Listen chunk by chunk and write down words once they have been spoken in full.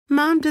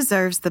Mom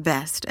deserves the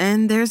best,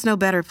 and there's no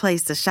better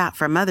place to shop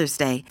for Mother's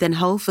Day than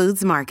Whole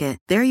Foods Market.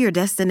 They're your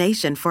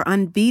destination for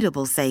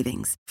unbeatable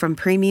savings, from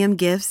premium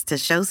gifts to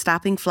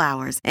show-stopping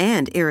flowers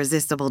and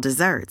irresistible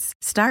desserts.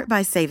 Start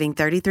by saving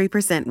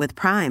 33% with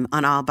Prime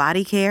on all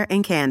body care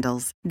and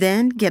candles.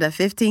 Then get a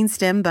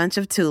 15-stem bunch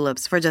of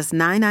tulips for just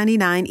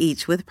 $9.99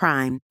 each with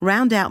Prime.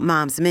 Round out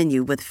Mom's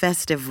menu with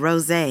festive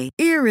rosé,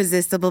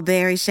 irresistible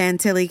berry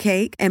chantilly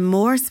cake, and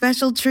more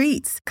special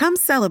treats. Come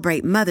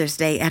celebrate Mother's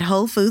Day at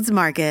Whole Foods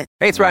Market.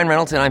 Hey, it's Ryan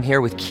Reynolds, and I'm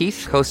here with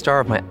Keith, co-star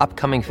of my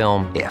upcoming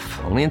film, If,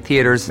 only in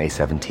theaters May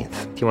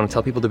 17th. Do you want to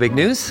tell people the big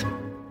news?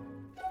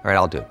 All right,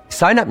 I'll do it.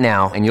 Sign up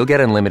now and you'll get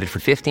unlimited for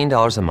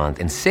 $15 a month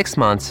and 6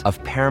 months of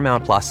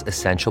Paramount Plus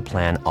Essential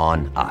Plan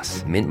on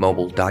us.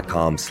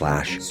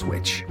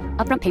 MintMobile.com/switch.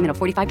 Upfront payment of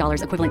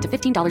 $45 equivalent to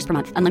 $15 per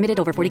month. Unlimited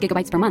over 40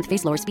 gigabytes per month.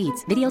 Face lower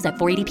speeds. Videos at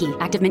 480p.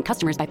 Active Mint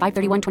customers by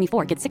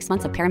 531.24 get 6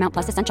 months of Paramount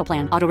Plus Essential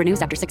Plan. Auto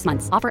renews after 6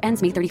 months. Offer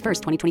ends May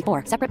 31st,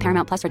 2024. Separate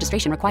Paramount Plus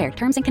registration required.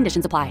 Terms and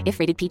conditions apply if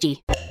rated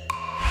PG.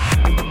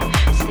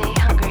 Stay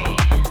hungry.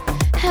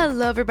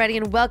 Hello, everybody,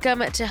 and welcome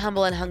to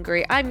Humble and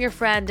Hungry. I'm your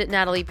friend,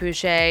 Natalie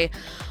Pouchet.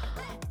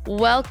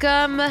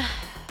 Welcome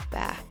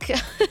back.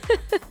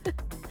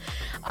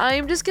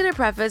 I'm just going to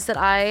preface that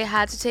I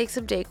had to take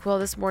some Dayquil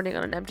this morning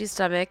on an empty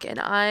stomach, and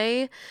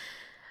I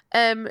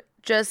am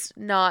just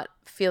not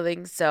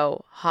feeling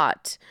so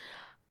hot.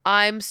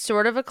 I'm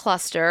sort of a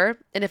cluster,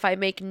 and if I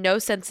make no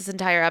sense this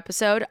entire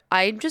episode,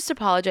 I'm just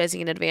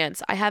apologizing in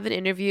advance. I have an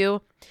interview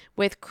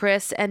with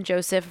Chris and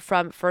Joseph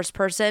from First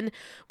Person,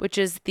 which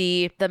is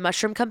the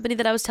mushroom company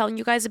that I was telling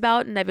you guys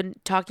about and I've been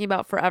talking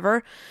about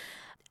forever.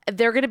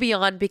 They're going to be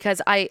on because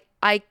I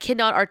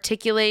cannot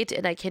articulate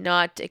and I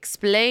cannot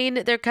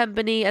explain their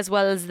company as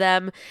well as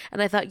them.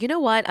 And I thought, you know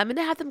what? I'm going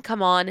to have them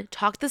come on,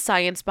 talk the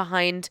science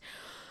behind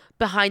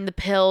the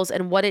pills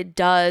and what it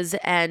does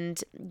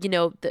and, you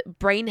know, the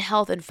brain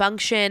health and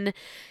function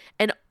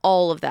and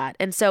all of that.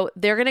 And so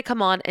they're going to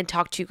come on and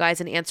talk to you guys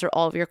and answer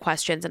all of your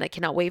questions. And I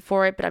cannot wait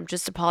for it, but I'm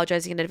just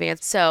apologizing in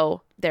advance.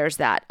 So there's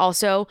that.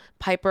 Also,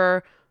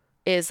 Piper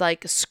is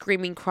like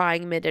screaming,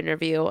 crying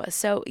mid-interview.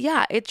 So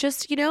yeah, it's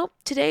just, you know,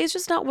 today is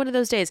just not one of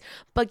those days.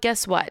 But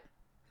guess what?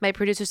 My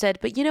producer said,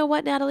 but you know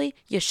what, Natalie?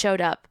 You showed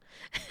up.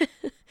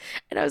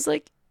 And I was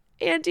like,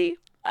 Andy,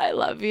 I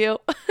love you.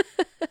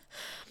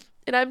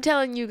 And I'm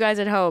telling you guys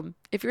at home,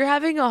 if you're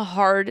having a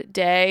hard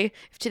day,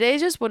 if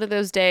today's just one of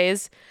those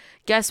days,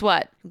 guess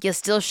what? You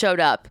still showed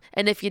up.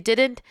 And if you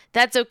didn't,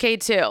 that's okay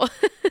too.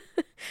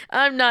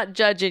 I'm not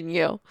judging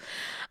you.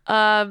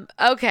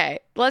 Okay,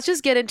 let's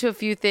just get into a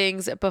few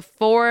things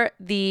before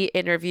the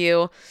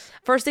interview.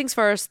 First things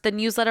first, the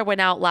newsletter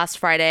went out last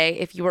Friday.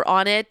 If you were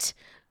on it,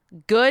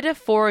 good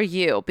for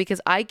you,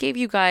 because I gave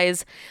you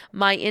guys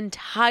my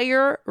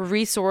entire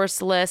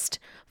resource list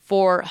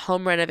for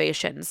home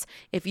renovations.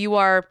 If you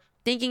are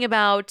thinking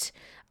about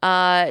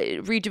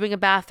redoing a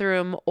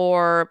bathroom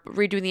or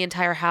redoing the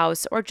entire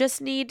house, or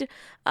just need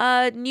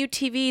new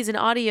TVs and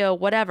audio,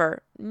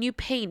 whatever, new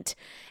paint,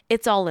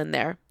 it's all in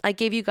there. I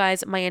gave you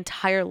guys my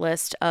entire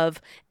list of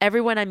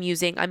everyone I'm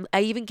using.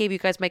 I even gave you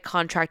guys my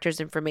contractor's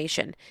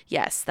information.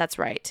 Yes, that's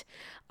right.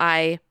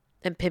 I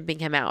am pimping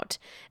him out.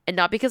 And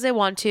not because I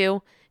want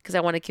to, because I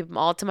want to keep him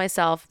all to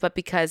myself, but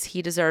because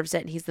he deserves it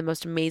and he's the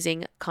most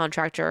amazing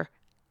contractor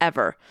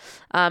ever.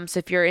 So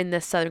if you're in the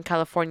Southern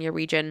California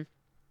region,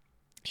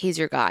 he's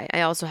your guy.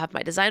 I also have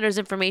my designer's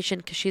information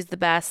because she's the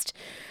best.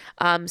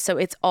 So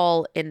it's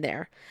all in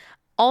there.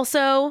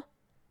 Also,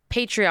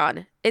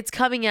 Patreon. It's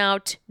coming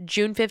out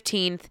June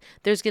 15th.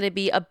 There's going to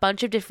be a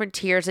bunch of different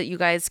tiers that you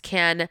guys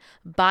can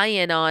buy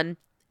in on.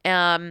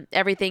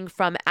 Everything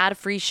from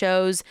ad-free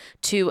shows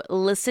to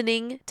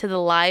listening to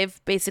the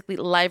basically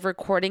live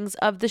recordings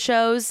of the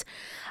shows,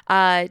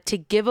 to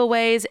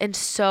giveaways and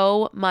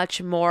so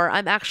much more.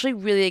 I'm actually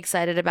really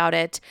excited about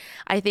it.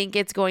 I think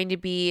it's going to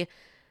be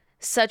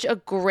such a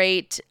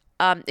great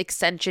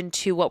extension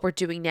to what we're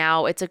doing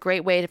now. It's a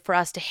great way for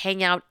us to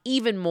hang out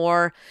even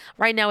more.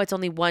 Right now, it's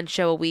only one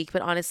show a week,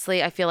 but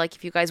honestly, I feel like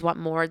if you guys want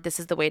more, this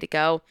is the way to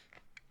go.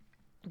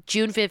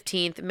 June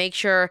 15th, make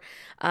sure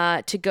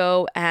to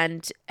go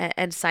and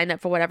sign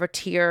up for whatever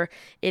tier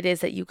it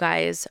is that you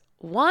guys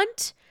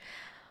want.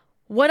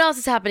 What else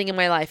is happening in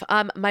my life?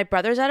 My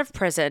brother's out of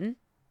prison.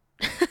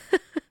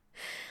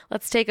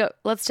 Let's take a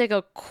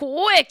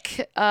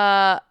quick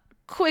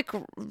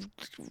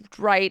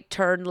right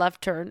turn,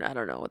 left turn. I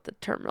don't know what the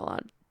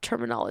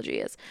terminology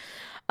is.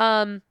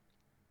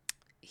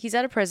 He's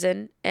out of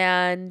prison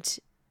and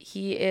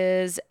he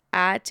is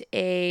at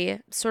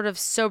a sort of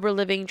sober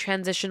living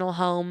transitional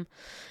home.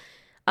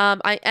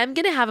 I am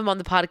going to have him on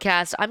the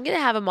podcast. I'm going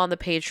to have him on the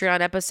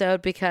Patreon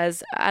episode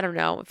because I don't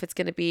know if it's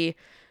going to be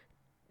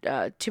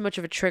too much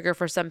of a trigger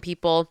for some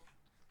people.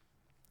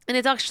 And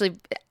it's actually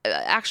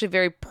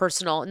very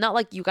personal. Not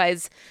like you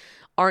guys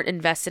aren't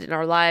invested in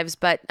our lives,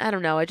 but I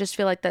don't know. I just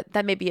feel like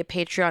that may be a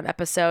Patreon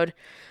episode.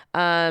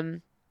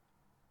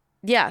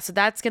 Yeah, so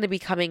that's going to be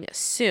coming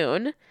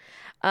soon.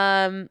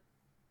 You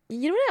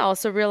know what I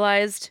also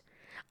realized?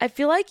 I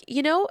feel like,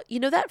 you know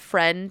that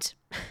friend,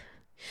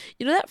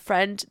 You know that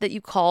friend that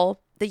you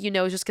call that you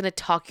know is just going to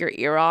talk your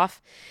ear off,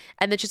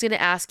 and then she's going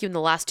to ask you in the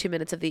last 2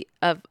 minutes of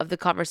the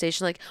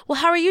conversation, like, well,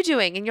 how are you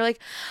doing? And you're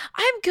like,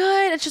 I'm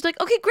good. And she's like,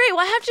 okay, great. Well,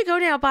 I have to go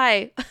now.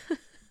 Bye.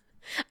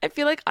 I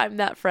feel like I'm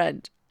that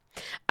friend.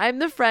 I'm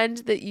the friend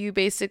that you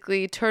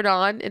basically turn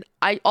on and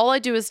all I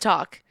do is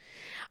talk.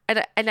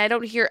 And I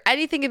don't hear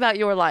anything about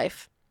your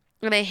life.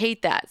 And I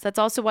hate that. So that's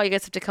also why you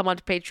guys have to come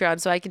onto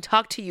Patreon so I can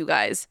talk to you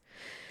guys.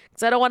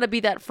 Because I don't want to be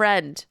that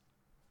friend.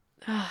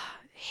 I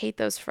hate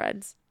those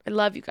friends. I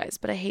love you guys,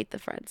 but I hate the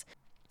friends.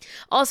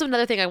 Also,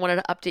 another thing I wanted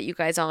to update you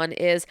guys on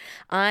is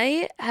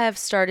I have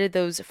started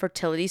those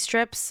fertility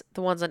strips,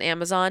 the ones on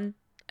Amazon.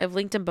 I've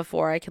linked them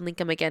before. I can link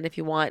them again if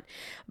you want.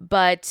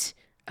 But,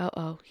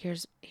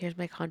 here's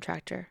my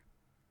contractor.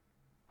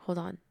 Hold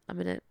on. I'm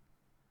going to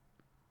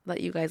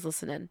let you guys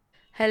listen in.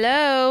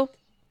 Hello.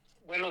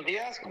 Buenos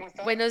días, ¿cómo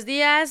estás? Buenos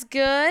días.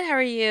 Good. How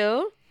are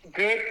you?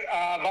 Good.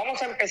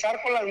 Vamos a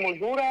empezar con las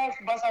molduras.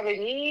 ¿Vas a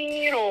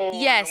venir o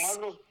Yes.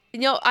 nomás los...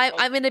 No,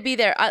 I'm going to be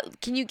there.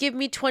 Can you give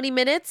me 20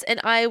 minutes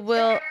and I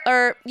will,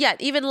 or yeah,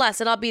 even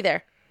less and I'll be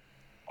there.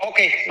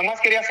 Okay, nomás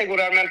quería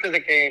asegurarme antes de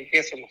que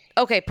empiecemos.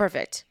 Okay,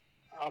 perfect.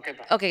 Okay,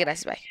 bye. Okay,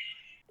 gracias, bye.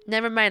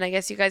 Never mind. I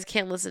guess you guys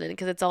can't listen in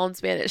because it's all in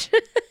Spanish.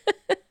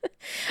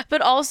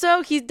 But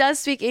also, he does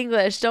speak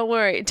English. Don't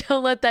worry.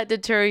 Don't let that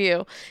deter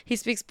you. He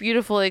speaks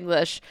beautiful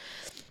English.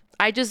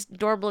 I just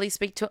normally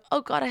speak to,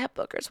 oh God, I have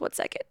boogers. 1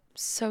 second.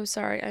 So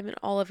sorry. I'm in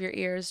all of your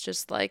ears,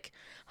 just like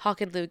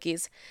hawking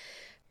loogies.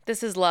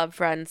 This is love,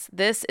 friends.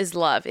 This is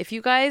love. If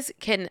you guys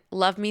can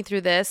love me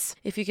through this,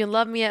 if you can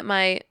love me at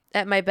my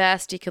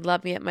best, you can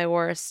love me at my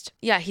worst.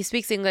 Yeah, he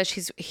speaks English.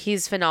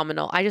 He's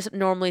phenomenal. I just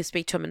normally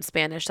speak to him in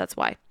Spanish. That's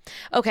why.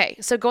 Okay,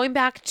 so going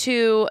back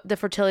to the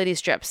fertility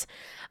strips.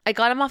 I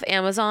got them off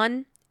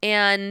Amazon,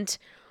 and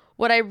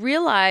what I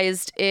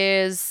realized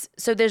is,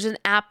 so there's an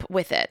app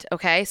with it,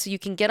 okay? So you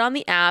can get on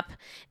the app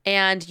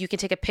and you can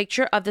take a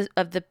picture of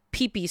the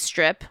pee-pee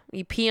strip.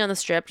 You pee on the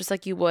strip just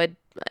like you would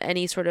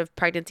any sort of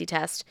pregnancy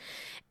test,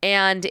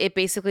 and it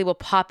basically will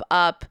pop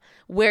up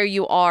where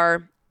you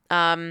are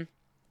in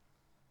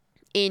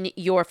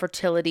your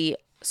fertility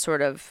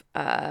sort of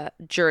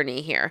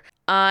journey here.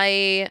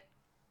 I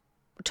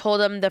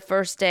told him the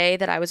first day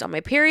that I was on my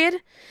period,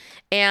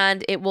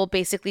 and it will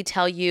basically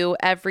tell you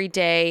every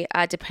day,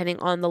 depending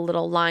on the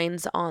little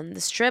lines on the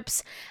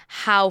strips,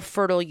 how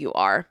fertile you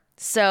are.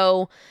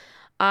 So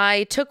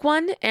I took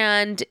one,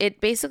 and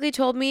it basically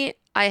told me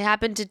I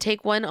happened to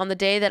take one on the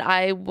day that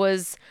I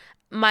was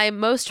my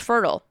most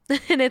fertile.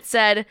 And it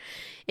said,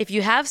 if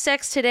you have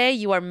sex today,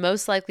 you are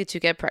most likely to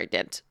get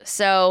pregnant.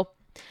 So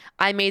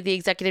I made the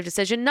executive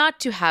decision not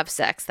to have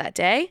sex that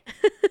day.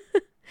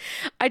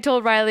 I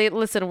told Riley,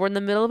 listen, we're in the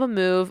middle of a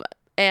move,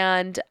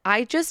 and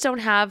I just don't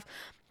have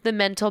the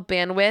mental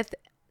bandwidth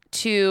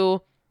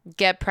to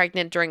get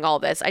pregnant during all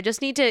this. I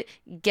just need to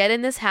get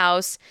in this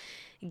house,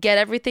 get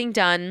everything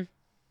done,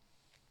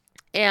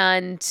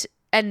 and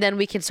then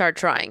we can start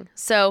trying.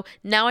 So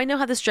now I know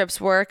how the strips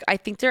work. I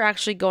think they're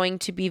actually going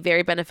to be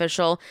very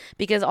beneficial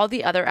because all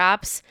the other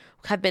apps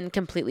have been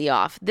completely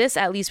off. This,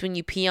 at least when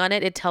you pee on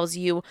it, it tells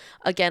you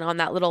again on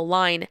that little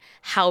line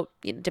how,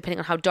 depending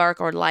on how dark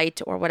or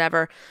light or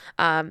whatever,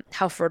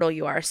 how fertile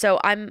you are. So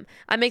I'm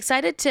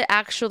excited to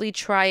actually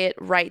try it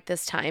right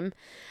this time,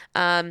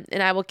 and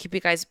I will keep you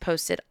guys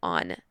posted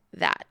on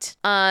that.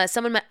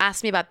 Someone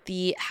asked me about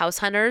the House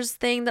Hunters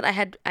thing that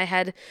I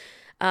had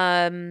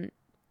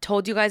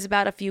told you guys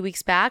about a few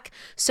weeks back.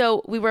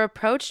 So we were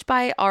approached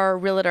by our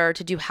realtor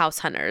to do House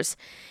Hunters,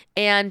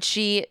 and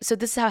so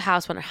this is how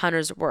House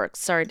Hunters works.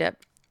 Sorry to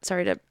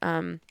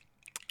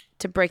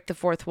break the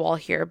fourth wall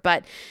here,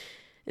 but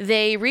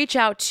they reach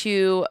out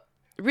to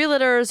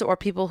realtors or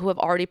people who have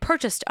already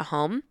purchased a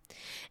home,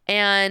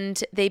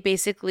 and they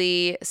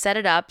basically set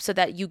it up so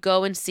that you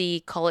go and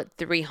see, call it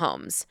 3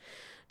 homes.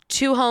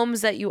 2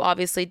 homes that you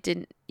obviously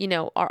did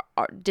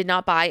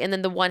not buy, and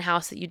then the 1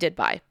 house that you did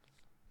buy.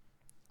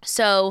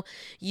 So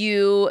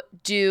you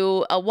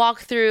do a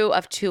walkthrough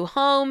of 2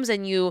 homes,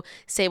 and you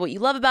say what you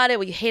love about it,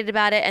 what you hated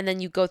about it, and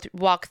then you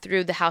walk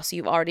through the house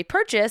you've already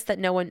purchased that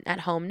no one at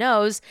home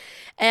knows,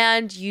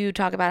 and you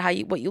talk about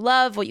what you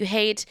love, what you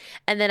hate,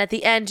 and then at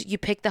the end you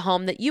pick the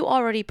home that you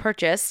already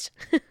purchased,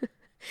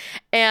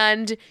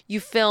 and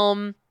you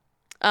film.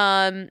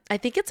 I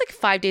think it's like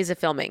 5 days of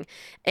filming,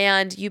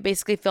 and you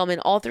basically film in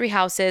all 3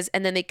 houses,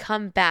 and then they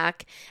come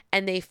back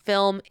and they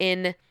film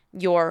in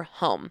your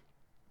home.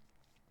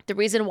 The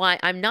reason why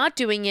I'm not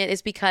doing it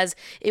is because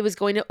it was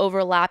going to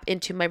overlap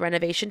into my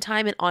renovation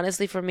time. And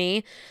honestly, for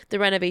me, the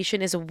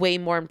renovation is way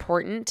more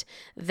important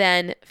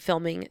than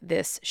filming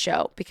this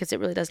show because it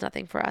really does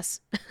nothing for us.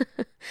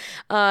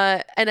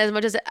 And as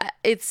much as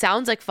it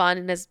sounds like fun,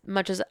 and as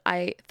much as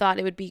I thought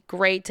it would be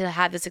great to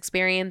have this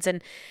experience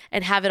and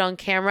have it on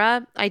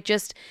camera,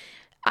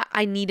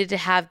 I needed to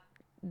have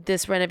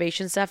this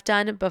renovation stuff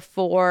done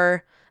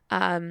before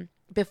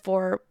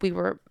we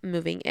were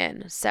moving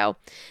in. So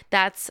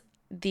that's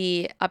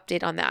the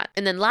update on that.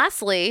 And then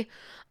lastly,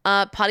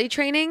 potty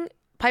training.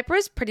 Piper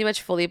is pretty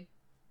much fully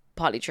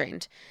potty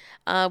trained.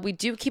 We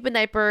do keep a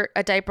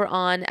diaper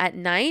on at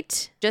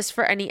night just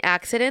for any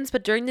accidents,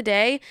 but during the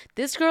day,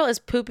 this girl is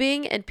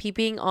pooping and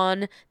peeping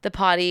on the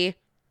potty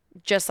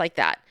just like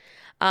that.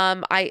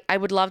 I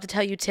would love to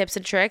tell you tips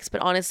and tricks,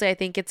 but honestly, I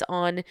think it's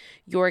on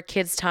your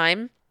kid's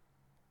time.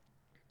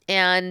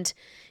 And,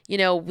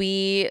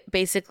 we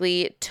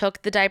basically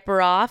took the diaper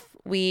off.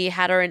 We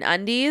had her in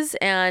undies,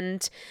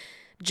 and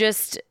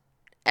just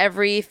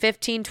every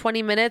 15,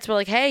 20 minutes, we're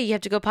like, hey, you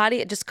have to go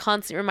potty. Just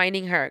constantly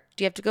reminding her,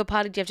 do you have to go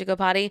potty? Do you have to go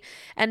potty?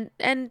 And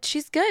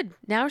she's good.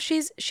 Now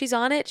she's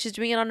on it. She's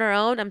doing it on her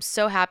own. I'm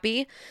so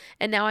happy.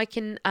 And now I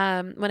can,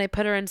 when I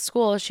put her in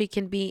school, she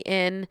can be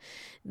in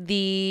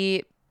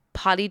the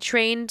potty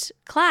trained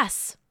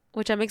class,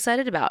 which I'm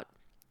excited about.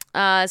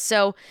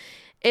 So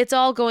it's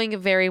all going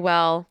very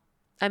well.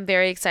 I'm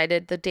very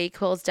excited. The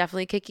Dayquil is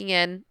definitely kicking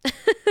in.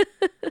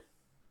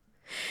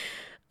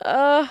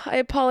 I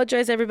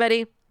apologize,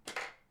 everybody.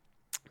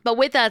 But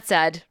with that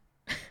said,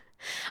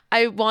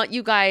 I want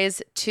you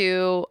guys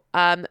to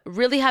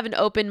really have an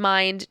open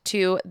mind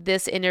to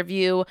this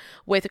interview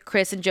with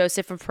Chris and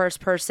Joseph from First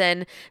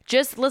Person.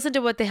 Just listen to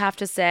what they have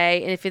to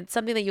say. And if it's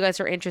something that you guys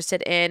are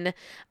interested in,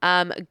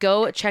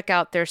 go check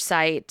out their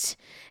site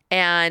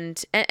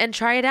and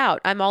try it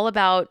out. I'm all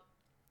about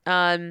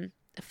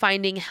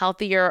finding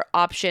healthier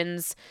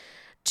options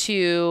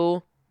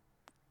to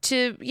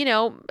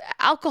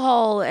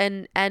alcohol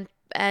and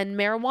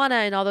marijuana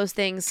and all those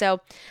things. So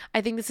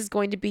I think this is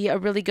going to be a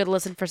really good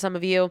listen for some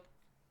of you.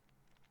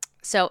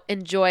 So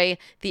enjoy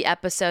the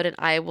episode, and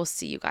I will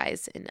see you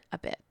guys in a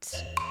bit.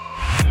 Stay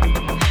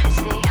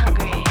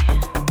hungry.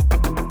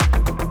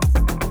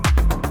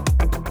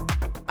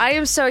 I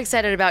am so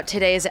excited about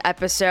today's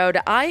episode.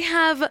 I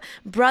have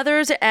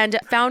brothers and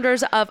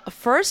founders of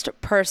First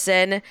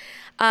Person.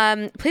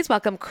 Please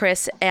welcome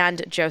Chris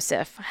and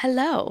Joseph.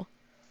 Hello.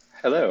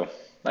 Hello.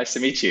 Nice to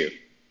meet you.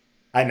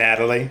 Hi,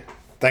 Natalie.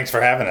 Thanks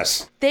for having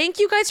us. Thank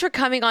you guys for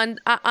coming on.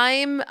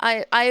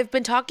 I've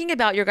been talking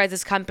about your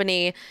guys'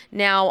 company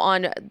now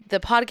on the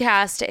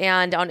podcast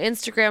and on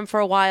Instagram for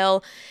a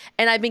while,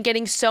 and I've been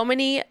getting so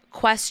many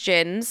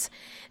questions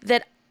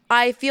that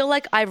I feel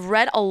like I've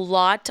read a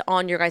lot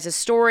on your guys'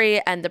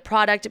 story and the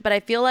product, but I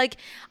feel like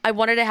I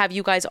wanted to have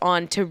you guys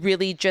on to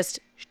really just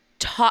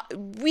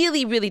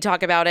really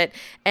talk about it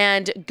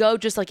and go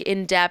just like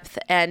in depth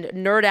and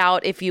nerd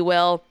out, if you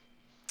will,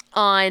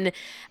 on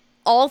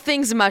all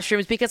things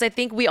mushrooms, because I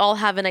think we all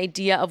have an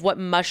idea of what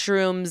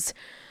mushrooms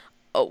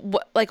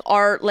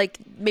are, like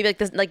maybe like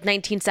this like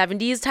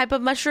 1970s type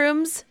of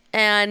mushrooms.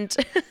 And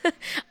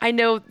I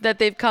know that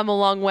they've come a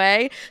long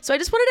way. So I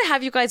just wanted to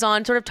have you guys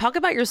on, sort of talk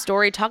about your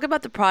story, talk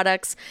about the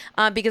products,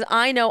 because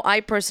I know I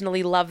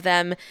personally love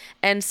them.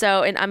 And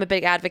I'm a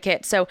big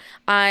advocate. So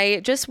I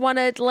just want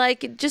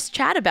to just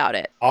chat about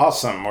it.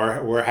 Awesome.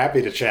 We're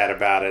happy to chat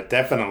about it.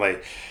 Definitely.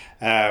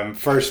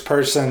 First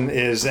Person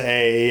is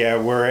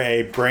we're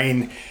a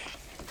brain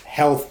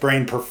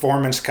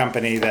performance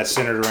company that's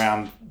centered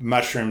around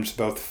mushrooms,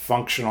 both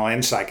functional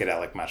and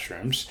psychedelic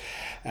mushrooms.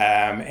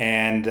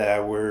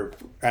 We're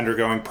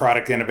undergoing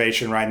product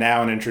innovation right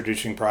now and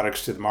introducing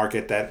products to the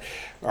market that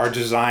are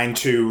designed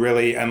to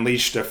really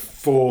unleash the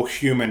full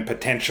human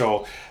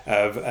potential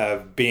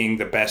of being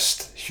the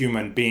best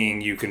human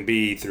being you can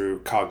be through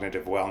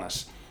cognitive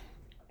wellness.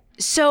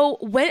 So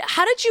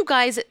how did you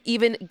guys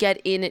even get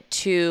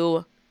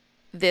into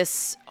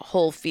this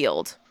whole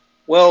field?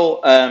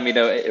 Well,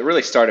 it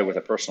really started with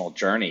a personal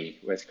journey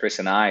with Chris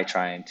and I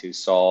trying to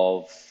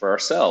solve for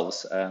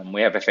ourselves.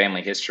 We have a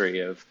family history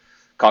of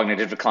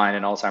cognitive decline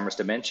and Alzheimer's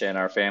dementia in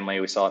our family.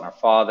 We saw it in our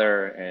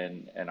father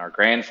and our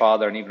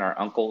grandfather and even our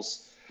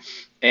uncles.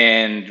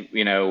 And,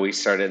 we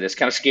started, it's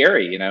kind of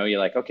scary, you're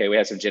like, okay, we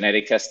had some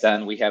genetic tests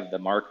done. We have the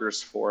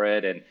markers for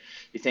it. And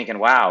you're thinking,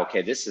 wow, okay,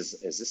 is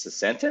this a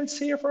sentence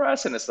here for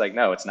us? And it's like,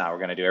 no, it's not. We're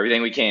going to do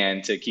everything we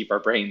can to keep our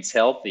brains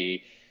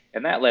healthy.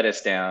 And that led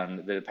us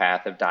down the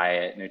path of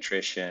diet,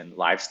 nutrition,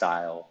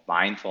 lifestyle,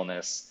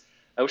 mindfulness,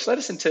 which led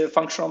us into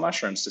functional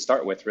mushrooms to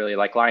start with, really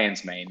like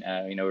lion's mane.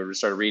 We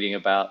started reading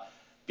about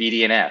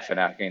BDNF and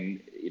how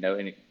can,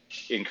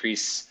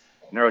 increase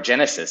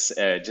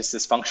neurogenesis, just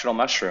this functional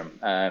mushroom.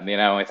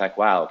 We thought,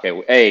 wow, okay,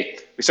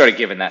 we started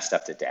giving that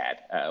stuff to Dad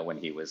when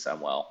he was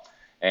unwell.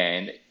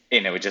 And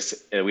we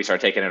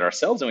started taking it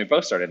ourselves, and we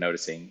both started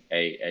noticing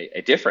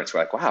a difference. We're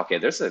like, wow, okay,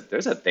 there's a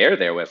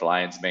there with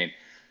lion's mane.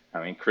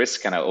 I mean, Chris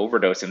kind of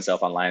overdosed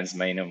himself on lion's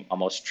mane and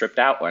almost tripped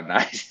out one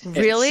night.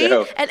 Really?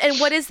 And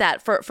what is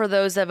that for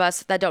those of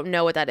us that don't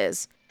know what that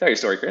is? Tell your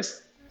story,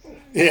 Chris.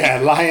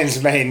 Yeah,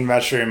 lion's mane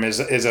mushroom is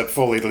a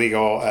fully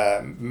legal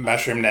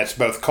mushroom that's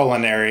both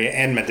culinary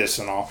and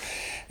medicinal.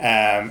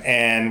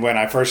 And when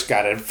I first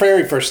got it,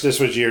 this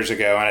was years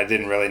ago, and I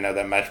didn't really know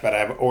that much, but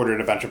I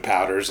ordered a bunch of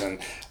powders, and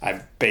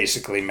I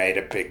basically made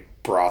a big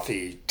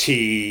brothy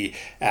tea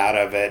out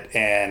of it,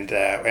 and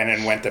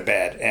then went to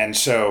bed. And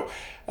so,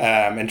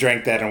 and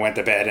drank that and went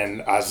to bed,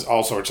 and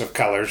all sorts of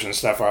colors and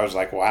stuff. I was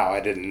like, wow, I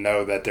didn't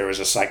know that there was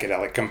a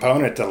psychedelic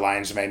component to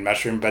lion's mane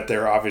mushroom, but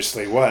there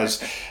obviously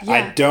was. Yeah.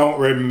 I don't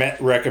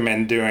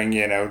recommend doing,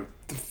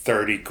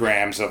 30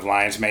 grams of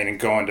lion's mane and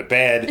going to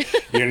bed,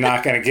 you're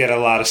not going to get a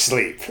lot of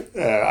sleep.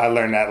 I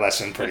learned that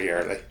lesson pretty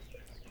early.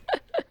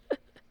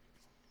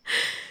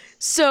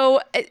 So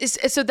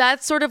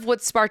that's sort of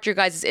what sparked your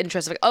guys'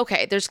 interest. Like,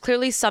 okay, there's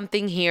clearly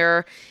something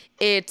here.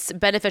 It's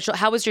beneficial.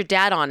 How was your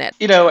dad on it?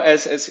 You know,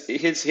 as he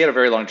had a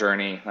very long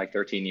journey, like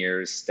 13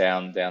 years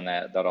down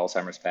that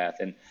Alzheimer's path,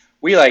 and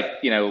we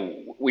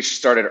we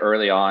started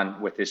early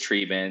on with his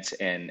treatments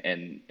and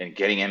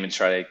getting him and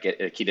try to get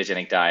a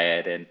ketogenic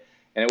diet, and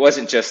it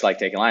wasn't just like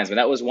taking lines, but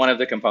that was one of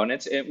the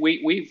components. And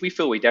we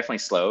feel we definitely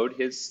slowed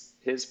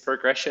his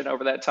progression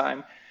over that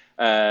time,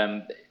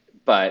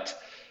 but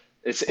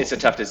it's a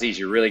tough disease.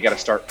 You really got to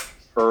start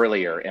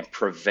earlier and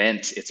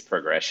prevent its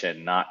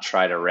progression, not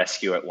try to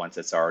rescue it once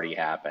it's already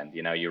happened.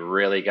 You know, you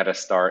really got to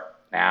start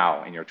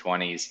now in your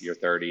 20s, your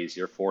 30s,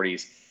 your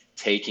 40s,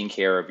 taking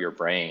care of your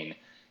brain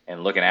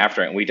and looking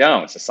after it. And we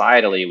don't.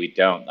 Societally, we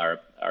don't.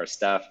 Our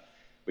stuff,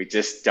 we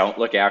just don't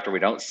look after. We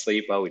don't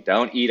sleep well. We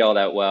don't eat all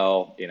that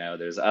well. You know,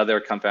 there's other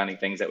compounding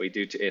things that we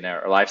do in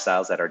our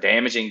lifestyles that are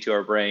damaging to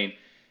our brain.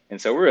 And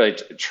so we're really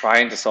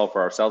trying to solve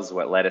for ourselves is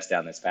what led us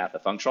down this path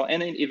of functional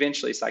and then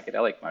eventually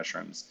psychedelic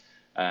mushrooms.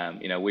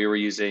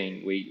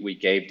 We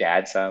gave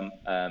Dad some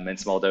in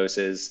small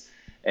doses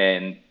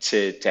and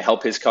to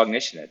help his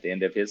cognition at the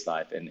end of his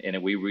life.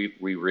 And we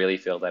really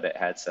feel that it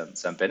had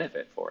some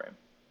benefit for him.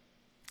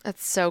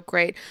 That's so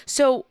great.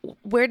 So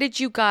how did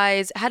you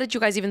guys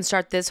even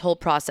start this whole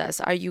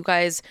process?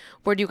 Is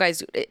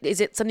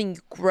it something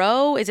you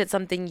grow? Is it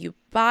something you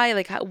buy?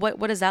 Like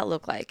what does that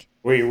look like?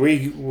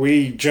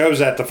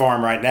 Joe's at the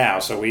farm right now.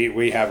 So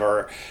we have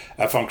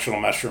a functional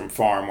mushroom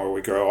farm where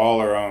we grow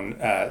all our own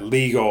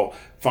legal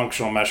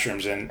functional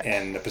mushrooms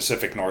in the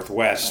Pacific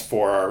Northwest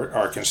for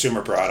our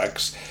consumer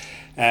products.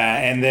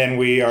 And then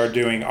we are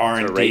doing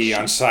R&D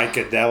on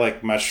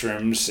psychedelic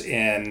mushrooms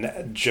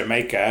in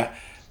Jamaica,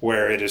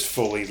 where it is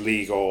fully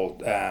legal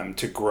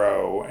to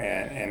grow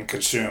and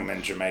consume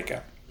in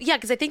Jamaica. Yeah,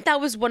 because I think that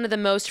was one of the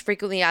most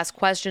frequently asked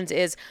questions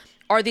is,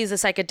 are these a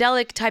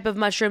psychedelic type of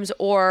mushrooms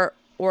or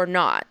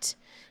not?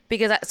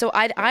 Because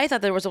I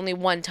thought there was only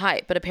one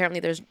type, but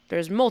apparently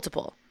there's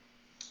multiple.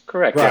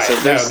 Correct. Right.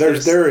 Yeah, so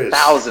there is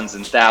thousands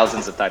and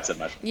thousands of types of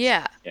mushrooms.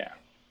 Yeah. Yeah.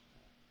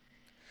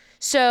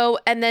 So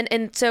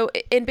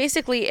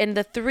basically in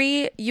the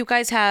three, you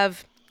guys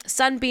have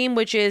Sunbeam,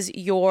 which is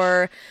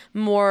your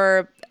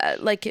more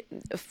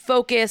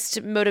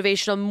focused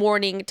motivational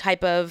morning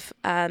type of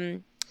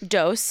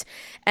dose,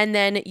 and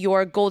then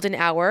your Golden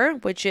Hour,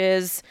 which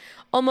is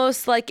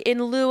almost like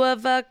in lieu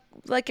of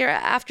your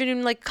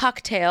afternoon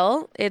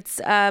cocktail.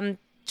 It's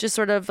just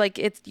sort of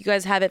you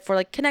guys have it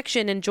for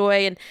connection and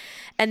joy,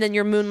 and then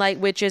your Moonlight,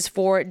 which is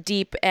for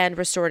deep and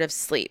restorative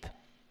sleep,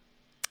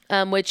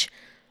 which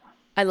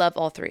I love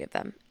all three of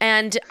them.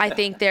 And I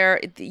think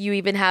you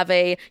even have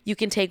you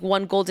can take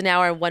one Golden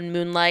Hour and one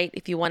Moonlight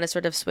if you want to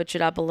sort of switch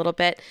it up a little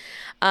bit.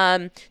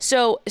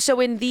 So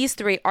in these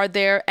three, are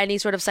there any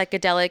sort of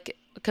psychedelic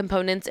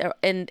components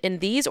in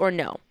these or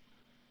no?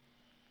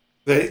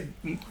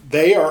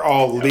 They are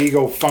all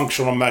legal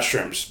functional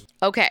mushrooms.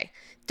 Okay.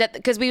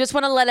 Because we just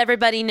want to let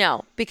everybody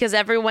know because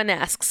everyone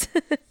asks.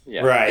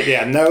 Yeah. Right.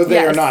 Yeah. No, they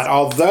are not.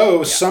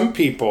 Although some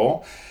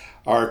people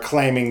are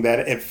claiming that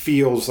it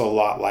feels a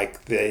lot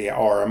like they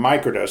are a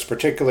microdose,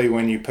 particularly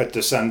when you put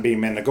the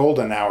Sunbeam and the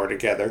Golden Hour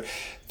together.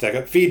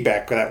 The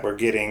feedback that we're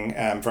getting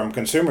from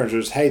consumers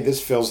is, hey,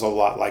 this feels a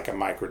lot like a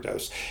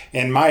microdose.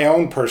 And my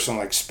own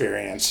personal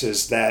experience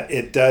is that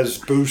it does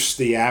boost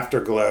the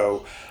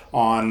afterglow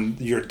on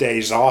your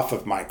days off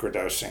of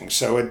microdosing.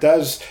 So it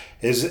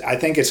I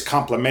think it's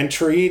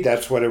complementary.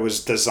 That's what it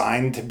was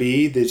designed to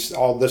be. This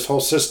whole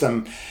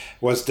system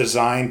was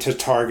designed to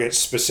target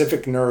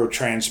specific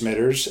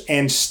neurotransmitters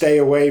and stay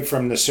away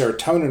from the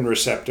serotonin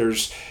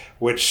receptors,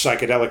 which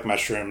psychedelic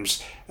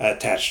mushrooms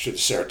attach to the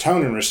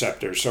serotonin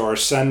receptors. So our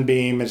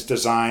Sunbeam is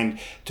designed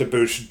to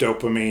boost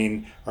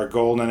dopamine. Our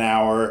Golden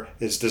Hour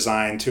is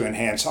designed to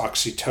enhance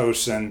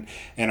oxytocin.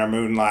 And our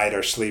Moonlight,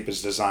 our sleep,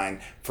 is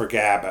designed for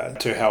GABA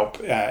to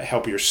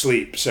help your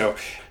sleep. So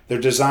they're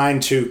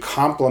designed to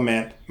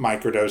complement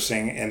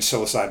microdosing and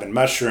psilocybin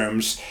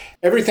mushrooms.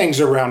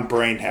 Everything's around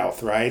brain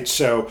health, right?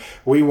 So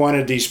we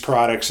wanted these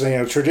products,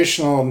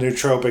 traditional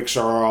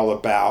nootropics are all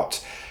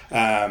about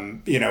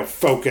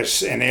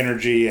focus and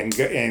energy and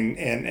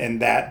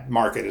that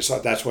market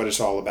that's what it's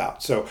all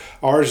about. So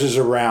ours is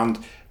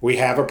around, we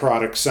have a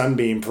product,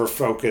 Sunbeam, for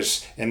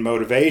focus and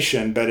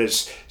motivation, but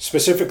it's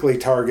specifically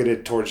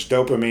targeted towards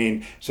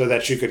dopamine so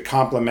that you could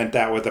complement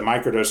that with a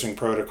microdosing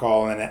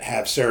protocol and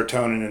have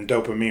serotonin and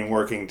dopamine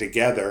working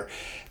together.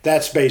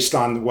 That's based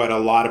on what a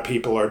lot of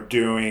people are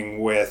doing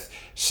with,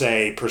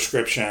 say,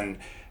 prescription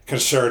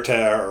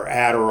Concerta or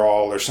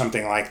Adderall or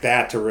something like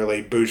that to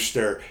really boost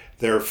their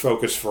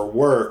focus for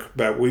work,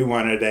 but we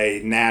wanted a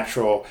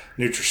natural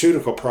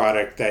nutraceutical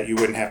product that you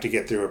wouldn't have to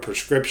get through a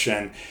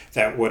prescription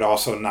that would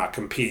also not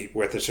compete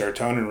with the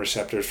serotonin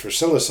receptors for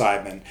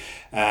psilocybin.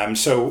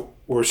 So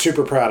we're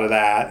super proud of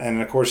that.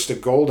 And of course, the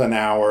golden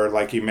hour,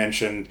 like you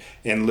mentioned,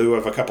 in lieu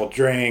of a couple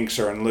drinks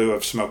or in lieu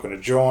of smoking a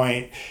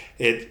joint,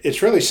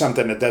 it's really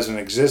something that doesn't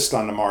exist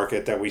on the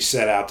market that we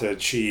set out to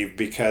achieve,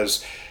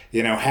 because,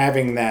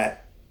 having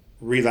that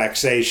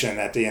relaxation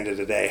at the end of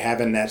the day,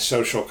 having that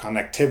social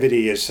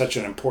connectivity is such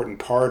an important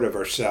part of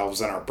ourselves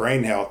and our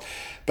brain health.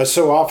 But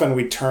so often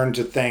we turn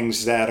to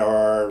things that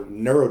are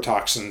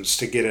neurotoxins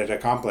to get it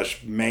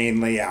accomplished,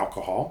 mainly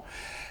alcohol.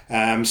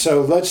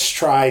 So let's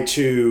try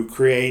to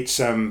create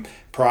some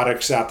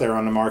products out there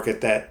on the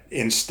market that,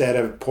 instead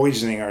of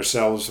poisoning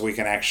ourselves, we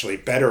can actually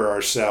better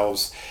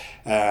ourselves,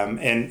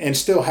 and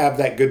still have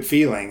that good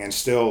feeling, and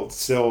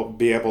still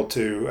be able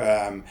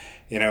to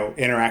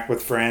interact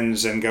with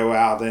friends and go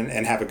out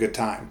and have a good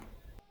time.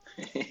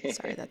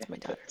 Sorry, that's my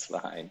daughter. That's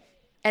fine.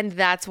 And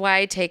that's why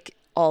I take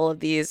all of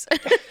these.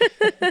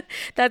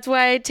 That's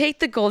why I take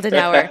the golden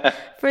hour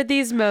for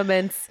these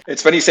moments.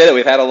 It's funny you say that.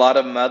 We've had a lot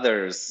of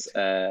mothers,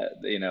 a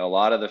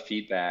lot of the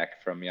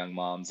feedback from young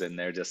moms, and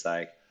they're just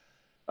like,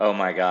 oh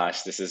my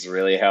gosh, this has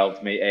really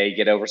helped me,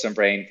 get over some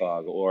brain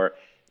fog, or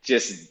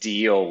just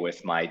deal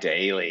with my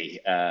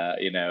daily,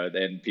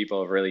 and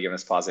people have really given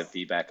us positive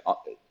feedback,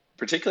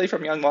 particularly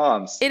from young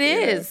moms. It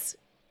is.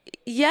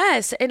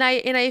 Yes. And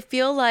I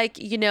feel like,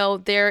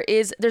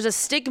 there's a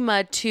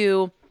stigma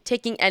to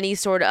taking any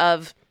sort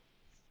of,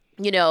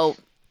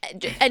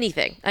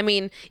 anything. I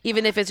mean,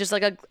 even if it's just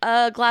like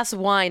a glass of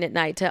wine at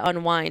night to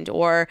unwind,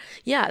 or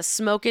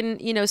smoking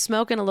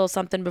a little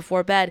something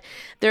before bed.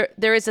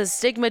 There is a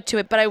stigma to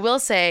it, but I will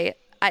say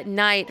at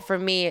night for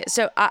me,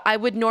 so I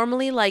would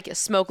normally like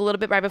smoke a little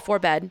bit right before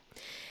bed,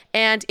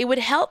 and it would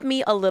help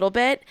me a little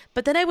bit,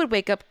 but then I would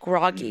wake up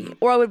groggy,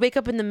 or I would wake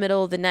up in the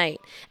middle of the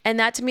night. And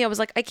that, to me, I was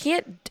like,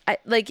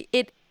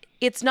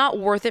 it's not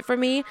worth it for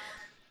me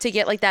to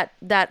get like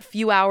that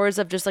few hours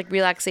of just like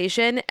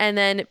relaxation and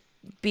then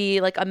be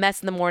like a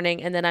mess in the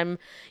morning, and then I'm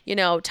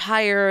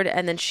tired,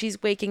 and then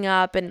she's waking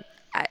up, and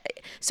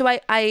so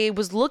I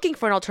was looking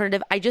for an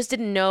alternative. I just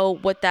didn't know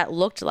what that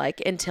looked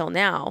like until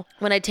now.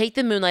 When I take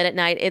the Moonlight at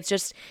night, it's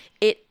just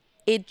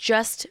it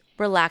just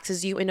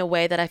relaxes you in a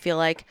way that I feel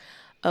like,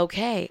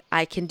 okay,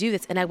 I can do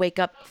this, and I wake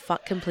up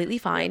completely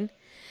fine.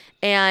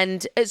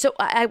 And so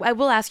I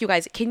will ask you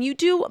guys, can you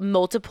do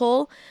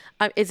multiple?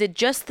 Is it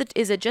just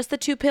the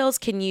 2 pills?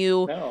 Can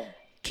you? No.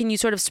 Can you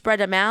sort of spread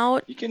them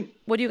out? You can.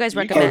 What do you guys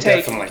You recommend?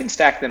 you can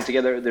stack them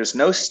together. There's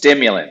no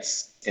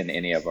stimulants in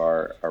any of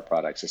our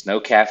products. There's no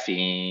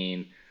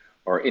caffeine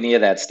or any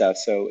of that stuff.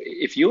 So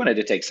if you wanted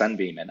to take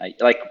Sunbeam, and I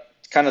like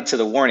kind of to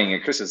the warning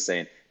that Chris was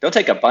saying, don't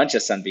take a bunch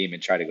of Sunbeam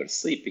and try to go to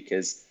sleep,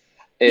 because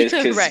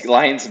Right.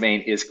 lion's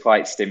mane is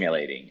quite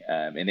stimulating,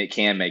 and it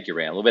can make your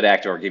brain a little bit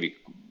active or give you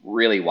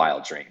really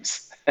wild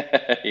dreams.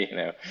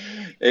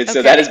 And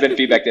so that has been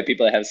feedback that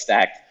people that have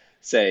stacked,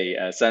 say,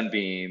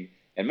 Sunbeam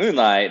and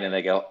Moonlight, and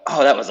they go,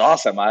 oh, that was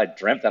awesome. I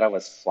dreamt that I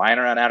was flying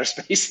around outer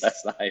space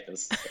last night.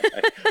 It's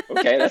like,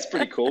 okay, that's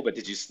pretty cool, but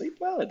did you sleep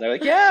well? And they're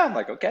like, yeah. I'm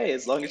like, okay,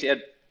 as long as you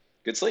had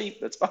good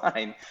sleep, that's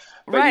fine.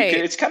 But Right.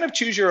 it's kind of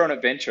choose your own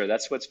adventure.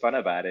 That's what's fun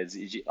about it.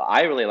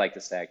 I really like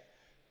to stack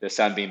the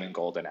Sunbeam and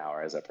Golden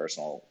Hour as a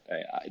personal,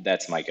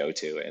 that's my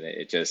go-to. And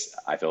it just,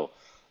 I feel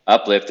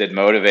uplifted,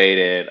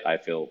 motivated. I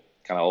feel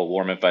kind of all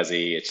warm and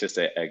fuzzy. It's just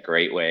a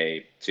great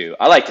way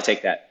I like to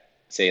take that,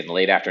 say, in the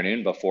late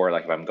afternoon before,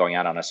 like if I'm going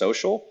out on a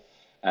social,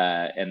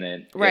 and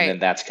then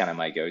that's kind of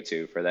my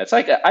go-to for that. It's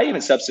like I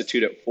even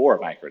substitute it for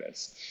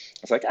microdose.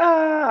 It's like,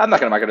 I'm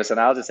not going to microdose, and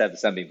I'll just have the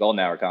Sunbeam Golden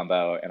Hour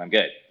combo, and I'm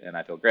good, and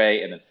I feel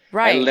great. And then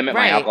I limit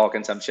my alcohol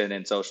consumption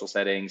in social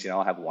settings.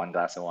 I'll have 1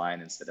 glass of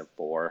wine instead of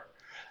 4.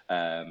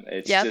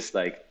 It's just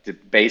like the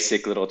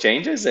basic little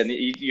changes, and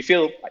you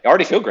I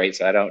already feel great,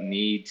 so I don't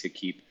need to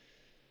keep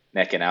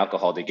necking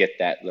alcohol to get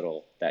that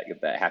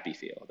happy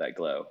feel, that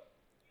glow.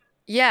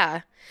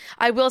 Yeah.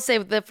 I will say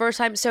the first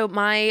time, so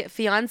my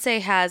fiance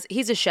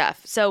he's a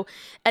chef. So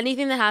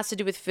anything that has to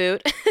do with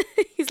food,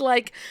 he's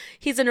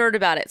a nerd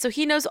about it. So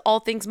he knows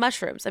all things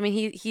mushrooms. I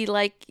mean,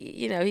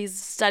 he's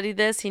studied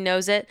this, he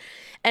knows it.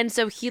 And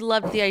so he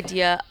loved the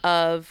idea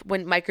of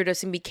when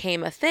microdosing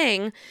became a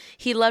thing,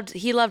 he loved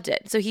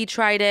it. So he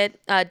tried it,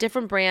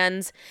 different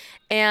brands.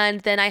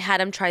 And then I had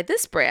him try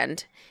this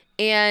brand,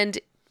 and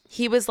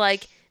he was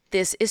like,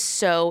 this is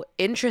so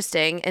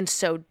interesting and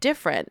so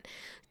different.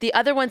 The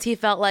other ones he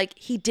felt like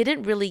he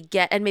didn't really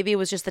get, and maybe it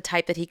was just the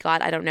type that he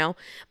got, I don't know.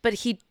 But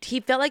he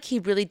felt like he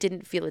really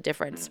didn't feel a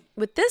difference.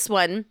 With this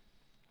one,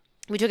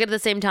 we took it at the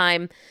same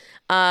time,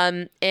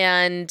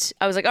 and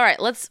I was like, all right,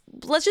 let's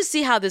just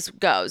see how this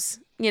goes.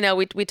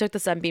 We took the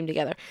Sunbeam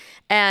together,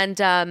 and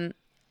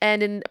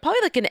in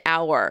probably like an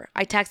hour,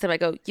 I text him. I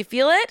go, you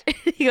feel it?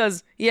 He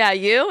goes, yeah,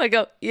 you? I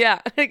go, yeah.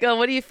 I go,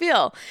 what do you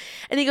feel?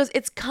 And he goes,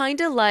 it's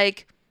kind of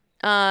like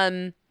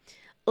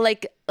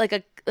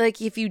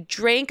if you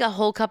drank a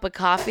whole cup of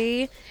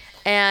coffee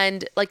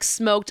and like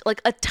smoked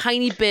like a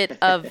tiny bit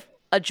of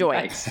a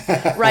joint,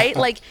 right?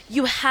 Like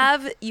you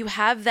have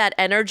that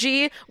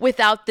energy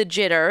without the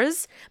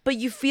jitters, but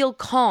you feel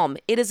calm.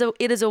 It is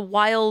a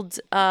wild,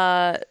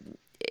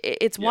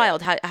 it's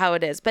wild how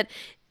it is. But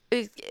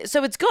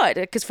so it's good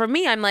because for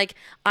me, I'm like,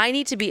 I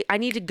need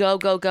to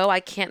go. I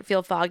can't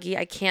feel foggy.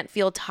 I can't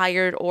feel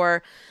tired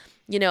or,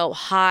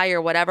 high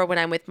or whatever when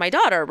I'm with my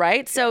daughter.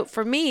 Right. So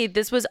for me,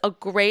 this was a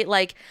great,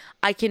 like,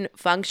 I can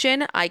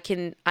function. I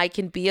can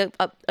be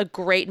a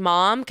great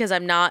mom because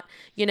I'm not,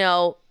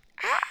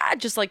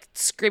 just like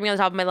screaming on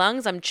the top of my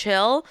lungs. I'm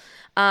chill.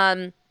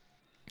 And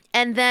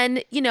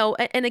then,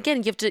 and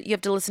again, you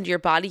have to listen to your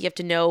body. You have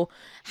to know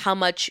how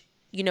much,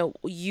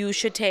 you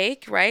should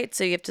take, right?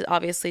 So you have to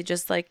obviously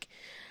just like,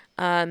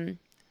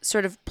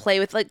 sort of play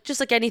with like, just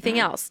like anything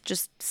else,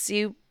 just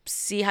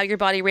see how your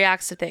body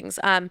reacts to things.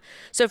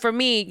 So for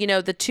me,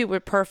 the two were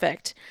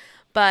perfect,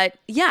 but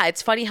yeah,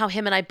 it's funny how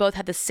him and I both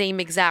had the same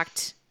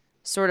exact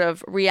sort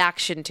of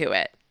reaction to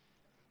it.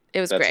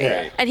 It was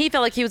great. And he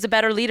felt like he was a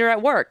better leader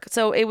at work.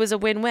 So it was a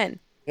win-win.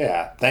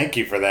 Yeah, thank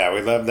you for that.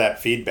 We love that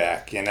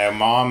feedback.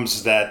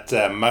 Moms,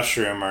 that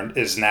mushroom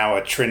is now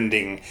a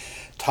trending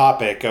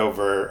topic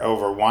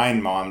over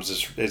wine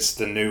moms. It's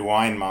the new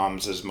wine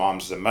moms is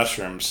moms the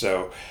mushrooms.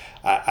 So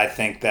I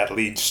think that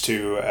leads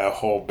to a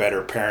whole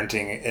better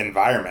parenting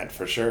environment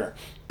for sure.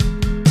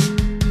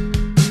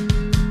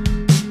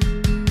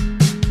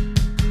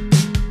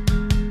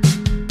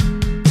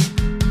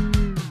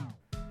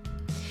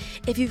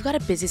 If you've got a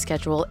busy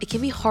schedule, it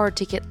can be hard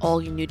to get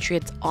all your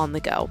nutrients on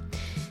the go.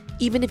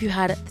 Even if you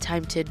had the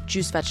time to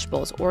juice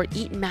vegetables or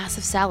eat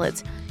massive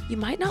salads, you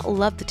might not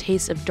love the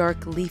taste of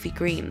dark leafy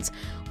greens.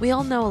 We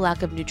all know a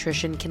lack of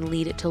nutrition can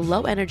lead to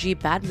low energy,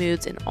 bad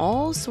moods, and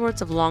all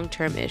sorts of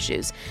long-term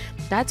issues.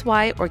 That's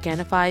why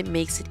Organifi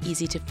makes it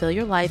easy to fill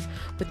your life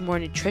with more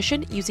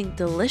nutrition using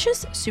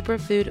delicious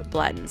superfood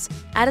blends.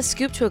 Add a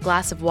scoop to a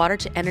glass of water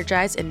to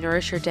energize and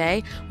nourish your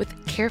day with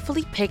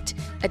carefully picked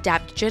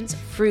adaptogens,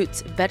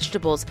 fruits,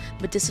 vegetables,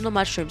 medicinal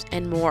mushrooms,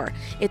 and more.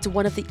 It's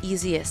one of the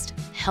easiest,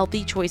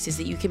 healthy choices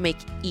that you can make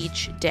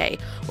each day.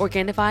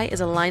 Organifi is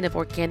a line of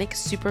organic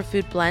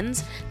superfood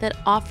blends that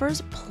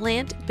offers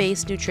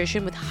plant-based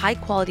nutrition with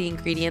high-quality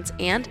ingredients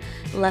and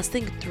less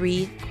than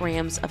 3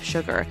 grams of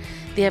sugar.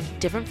 They have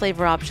different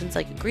flavor options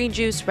like green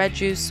juice, red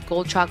juice,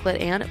 gold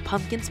chocolate, and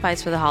pumpkin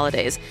spice for the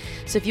holidays.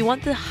 So if you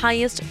want the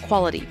highest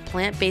quality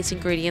plant-based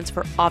ingredients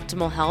for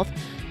optimal health,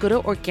 go to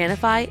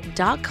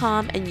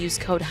Organifi.com and use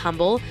code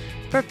HUMBLE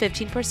for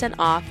 15%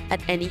 off at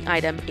any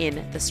item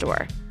in the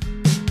store.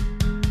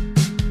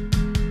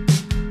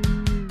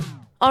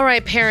 All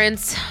right,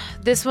 parents,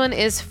 this one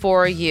is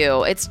for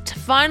you. It's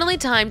finally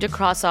time to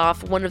cross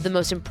off one of the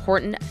most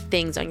important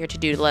things on your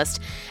to-do list,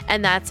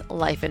 and that's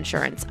life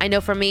insurance. I know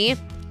for me,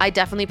 I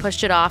definitely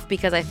pushed it off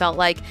because I felt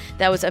like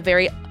that was a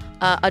very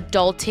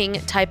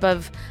adulting type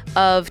of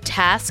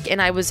task,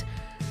 and I was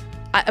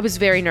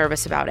very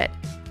nervous about it.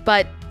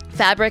 But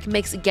Fabric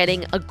makes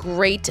getting a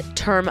great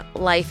term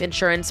life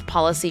insurance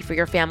policy for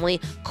your family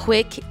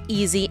quick,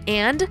 easy,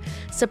 and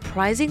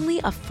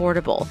surprisingly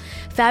affordable.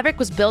 Fabric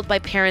was built by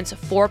parents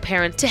for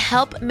parents to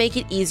help make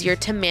it easier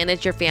to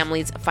manage your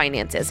family's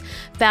finances.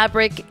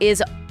 Fabric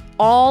is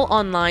all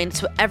online,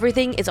 so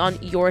everything is on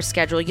your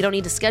schedule. You don't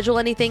need to schedule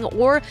anything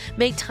or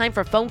make time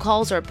for phone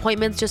calls or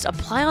appointments. Just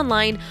apply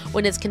online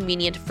when it's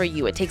convenient for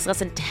you. It takes less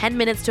than 10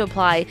 minutes to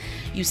apply.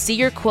 You see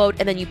your quote,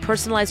 and then you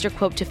personalize your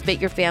quote to fit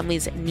your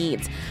family's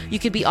needs. You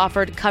could be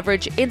offered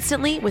coverage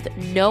instantly with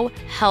no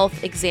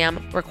health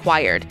exam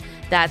required.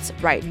 That's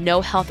right,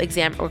 no health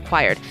exam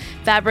required.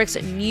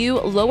 Fabric's new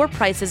lower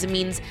prices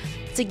means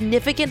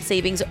significant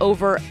savings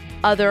over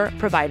other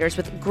providers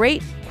with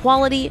great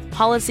quality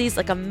policies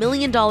like $1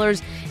 million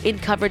in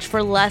coverage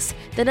for less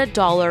than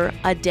 $1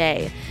 a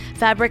day.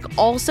 Fabric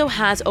also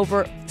has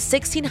over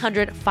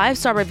 1,600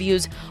 5-star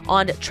reviews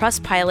on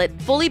Trustpilot,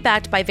 fully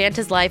backed by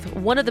Vanta's Life,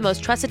 one of the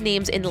most trusted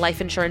names in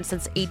life insurance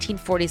since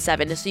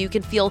 1847. So you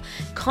can feel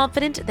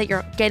confident that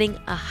you're getting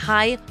a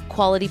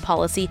high-quality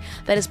policy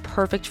that is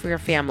perfect for your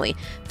family.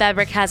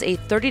 Fabric has a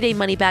 30-day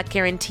money-back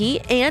guarantee,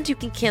 and you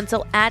can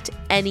cancel at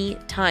any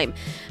time.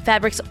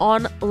 Fabric's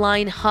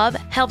online hub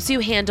helps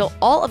you handle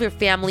all of your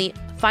family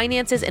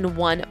finances in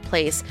one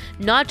place.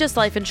 Not just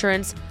life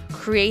insurance.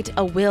 Create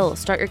a will,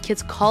 start your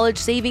kids' college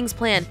savings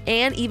plan,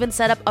 and even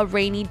set up a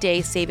rainy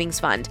day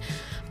savings fund.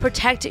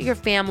 Protect your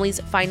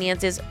family's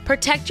finances.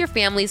 Protect your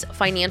family's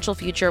financial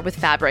future with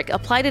Fabric.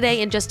 Apply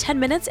today in just 10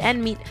 minutes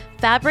and meet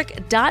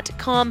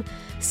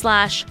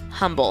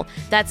fabric.com/humble.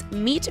 That's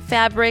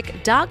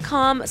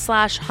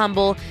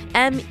meetfabric.com/humble,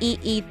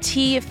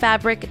 MEET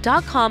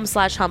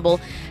fabric.com/humble.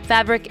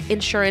 Fabric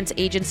Insurance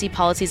Agency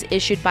policies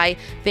issued by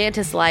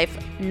Vanta's Life,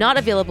 not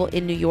available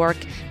in New York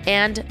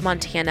and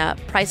Montana.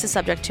 Prices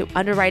subject to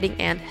underwriting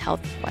and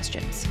health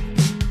questions.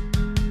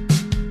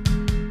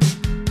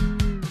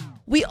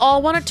 We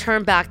all want to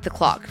turn back the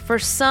clock. For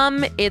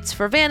some, it's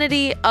for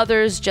vanity,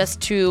 others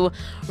just to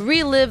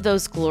relive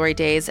those glory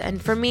days.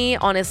 And for me,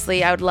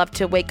 honestly, I would love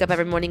to wake up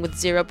every morning with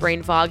zero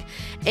brain fog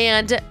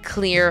and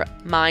clear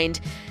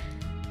mind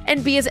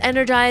and be as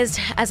energized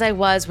as I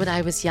was when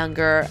I was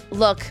younger.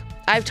 Look,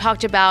 I've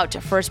talked about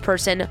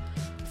first-person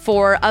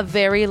for a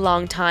very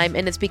long time,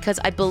 and it's because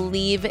I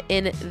believe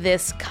in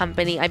this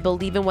company. I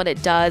believe in what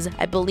it does.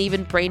 I believe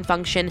in brain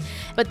function.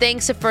 But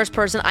thanks to First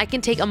Person, I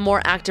can take a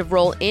more active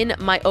role in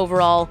my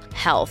overall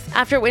health.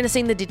 After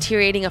witnessing the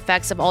deteriorating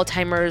effects of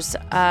Alzheimer's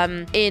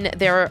in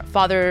their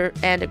father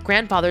and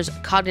grandfather's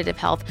cognitive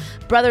health,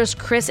 brothers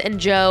Chris and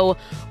Joe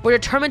were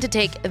determined to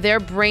take their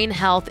brain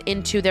health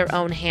into their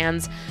own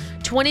hands.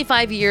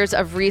 25 years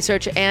of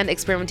research and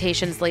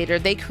experimentations later,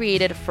 they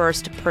created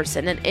First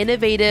Person, an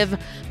innovative,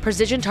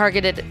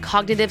 precision-targeted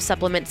cognitive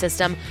supplement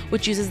system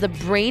which uses the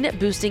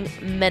brain-boosting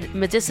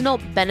medicinal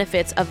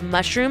benefits of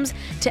mushrooms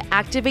to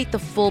activate the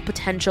full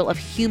potential of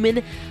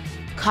human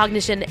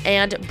cognition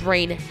and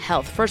brain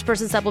health. First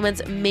Person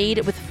supplements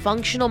made with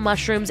functional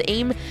mushrooms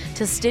aim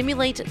to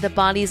stimulate the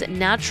body's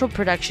natural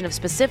production of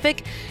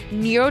specific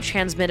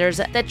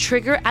neurotransmitters that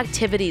trigger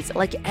activities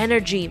like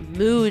energy,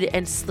 mood,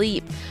 and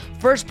sleep.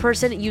 First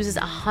Person uses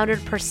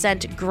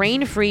 100%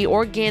 grain-free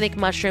organic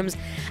mushrooms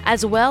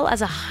as well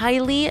as a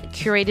highly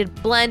curated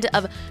blend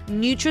of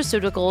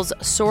nutraceuticals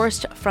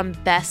sourced from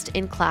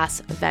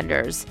best-in-class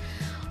vendors.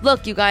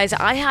 Look, you guys,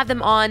 I have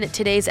them on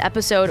today's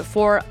episode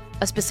for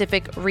a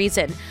specific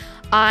reason.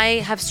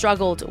 I have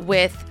struggled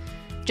with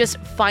just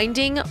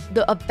finding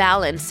a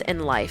balance in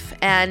life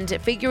and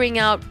figuring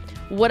out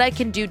what I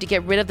can do to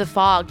get rid of the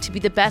fog, to be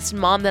the best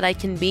mom that I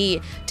can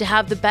be, to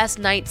have the best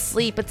night's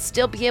sleep, but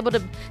still be able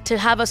to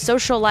have a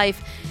social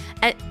life.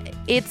 And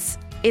it's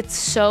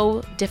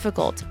so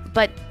difficult,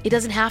 but it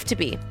doesn't have to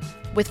be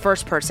with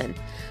First Person.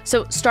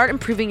 So start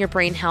improving your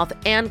brain health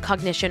and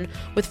cognition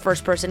with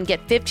First Person.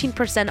 Get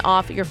 15%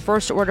 off your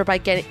first order by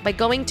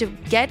going to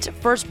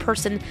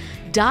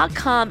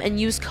getfirstperson.com and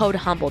use code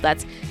HUMBLE.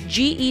 That's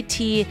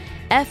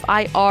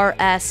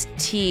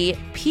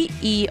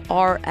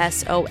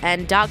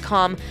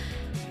GETFIRSTPERSON.com.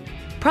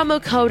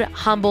 Promo code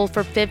HUMBLE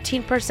for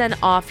 15%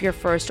 off your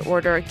first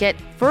order. Get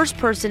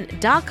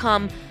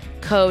firstperson.com,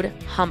 code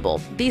HUMBLE.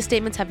 These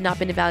statements have not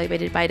been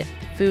evaluated by the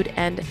Food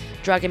and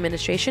Drug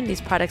Administration.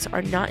 These products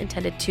are not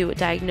intended to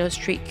diagnose,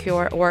 treat,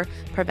 cure, or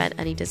prevent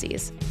any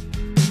disease.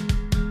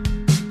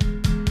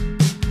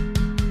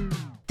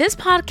 This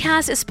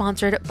podcast is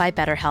sponsored by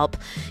BetterHelp.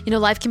 You know,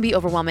 life can be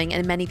overwhelming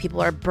and many people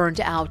are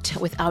burned out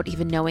without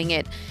even knowing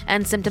it.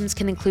 And symptoms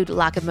can include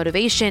lack of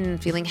motivation,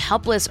 feeling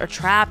helpless or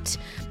trapped,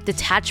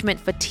 detachment,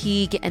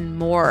 fatigue, and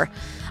more.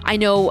 I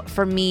know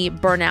for me,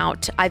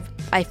 burnout,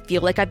 I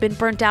feel like I've been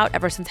burnt out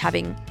ever since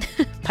having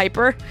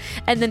Piper,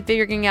 and then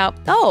figuring out,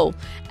 what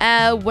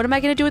am I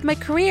going to do with my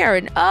career?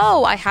 And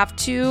I have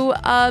to,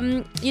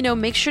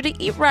 make sure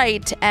to eat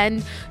right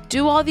and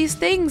do all these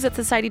things that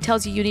society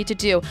tells you need to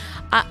do.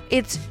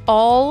 It's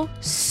all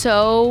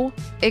so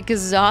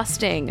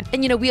exhausting.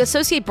 And, we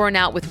associate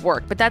burnout with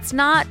work, but that's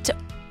not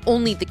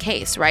only the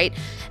case, right?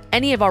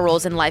 Any of our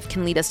roles in life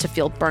can lead us to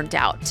feel burnt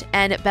out.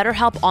 And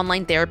BetterHelp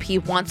Online Therapy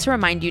wants to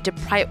remind you to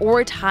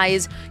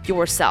prioritize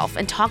yourself.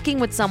 And talking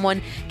with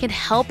someone can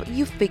help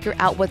you figure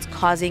out what's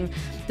causing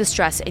the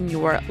stress in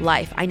your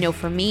life. I know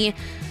for me,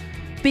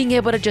 being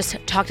able to just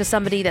talk to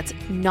somebody that's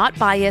not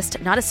biased,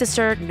 not a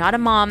sister, not a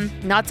mom,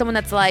 not someone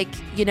that's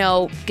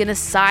gonna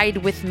side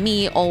with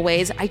me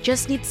always. I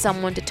just need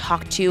someone to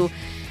talk to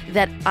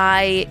that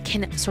I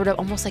can sort of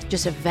almost like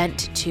just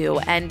vent to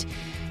and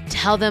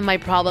tell them my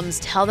problems,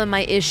 tell them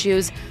my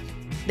issues.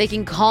 They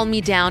can calm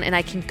me down and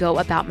I can go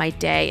about my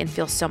day and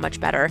feel so much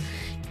better.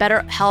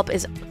 BetterHelp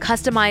is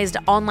customized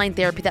online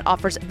therapy that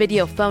offers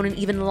video, phone, and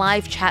even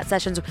live chat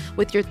sessions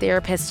with your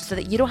therapist so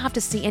that you don't have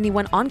to see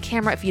anyone on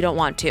camera if you don't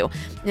want to.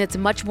 And it's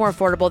much more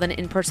affordable than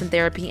in-person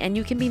therapy, and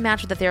you can be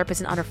matched with a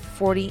therapist in under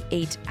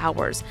 48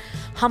 hours.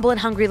 Humble and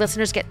Hungry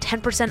listeners get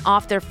 10%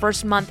 off their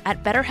first month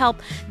at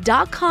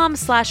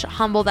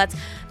betterhelp.com/humble. That's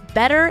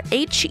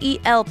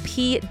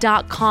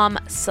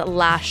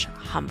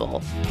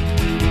betterhelp.com/humble.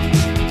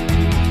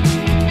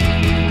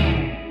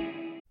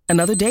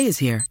 Another day is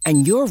here,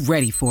 and you're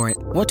ready for it.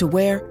 What to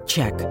wear?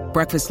 Check.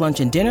 Breakfast, lunch,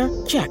 and dinner?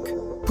 Check.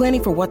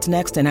 Planning for what's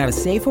next and how to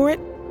save for it?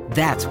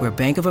 That's where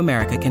Bank of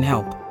America can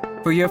help.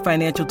 For your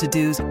financial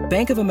to-dos,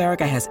 Bank of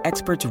America has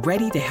experts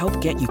ready to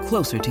help get you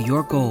closer to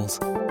your goals.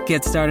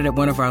 Get started at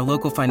one of our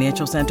local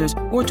financial centers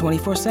or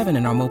 24/7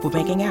 in our mobile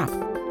banking app.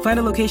 Find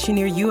a location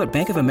near you at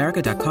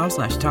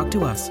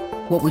bankofamerica.com/talktous.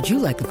 What would you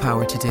like the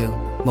power to do?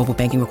 Mobile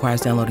banking requires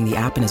downloading the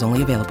app and is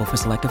only available for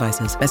select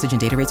devices. Message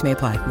and data rates may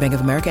apply. Bank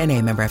of America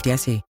NA, member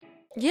FDIC.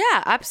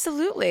 Yeah,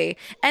 absolutely.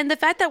 And the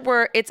fact that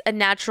it's a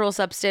natural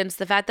substance,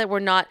 the fact that we're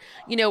not,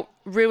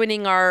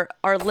 ruining our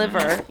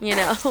liver,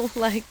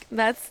 like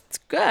that's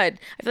good.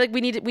 I feel like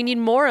we need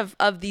more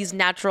of these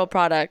natural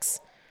products.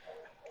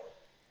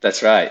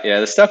 That's right. Yeah,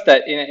 the stuff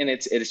that, and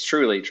it's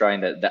truly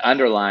trying to, the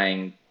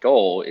underlying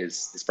goal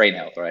is brain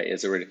health, right?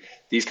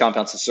 These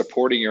compounds are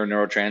supporting your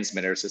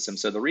neurotransmitter system.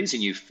 So the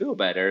reason you feel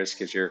better is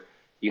because you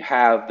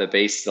have the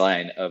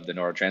baseline of the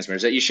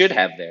neurotransmitters that you should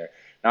have there,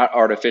 not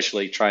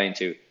artificially trying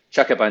to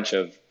chuck a bunch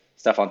of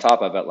stuff on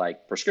top of it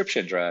like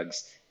prescription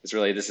drugs. It's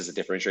really, this is a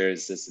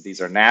differentiator.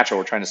 These are natural.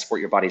 We're trying to support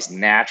your body's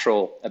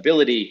natural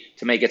ability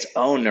to make its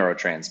own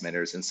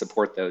neurotransmitters and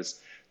support those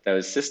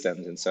those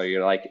systems. And so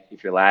you're like,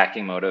 if you're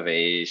lacking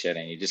motivation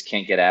and you just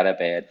can't get out of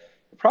bed,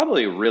 you're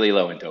probably really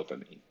low in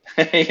dopamine.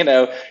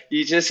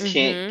 You just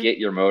can't get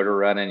your motor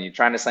running. You're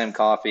trying to slam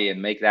coffee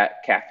and make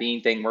that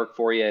caffeine thing work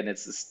for you, and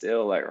it's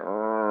still like,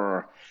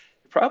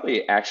 you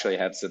probably actually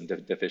have some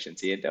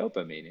deficiency in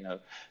dopamine.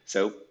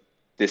 So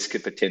this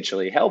could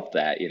potentially help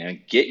that,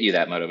 and get you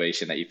that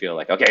motivation that you feel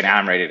like, okay, now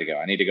I'm ready to go.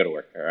 I need to go to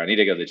work, or I need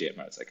to go to the gym.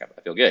 Or it's like,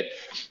 I feel good.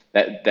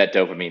 That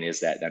dopamine is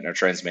that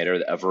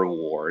neurotransmitter of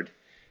reward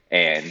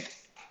and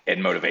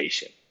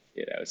motivation,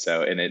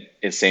 So, and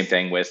it's same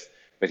thing with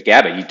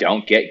GABA. You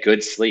don't get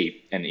good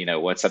sleep. And,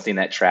 what's something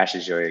that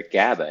trashes your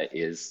GABA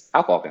is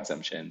alcohol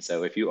consumption.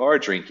 So if you are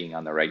drinking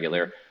on the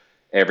regular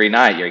every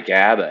night, your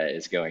GABA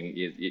is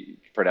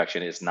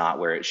production is not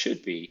where it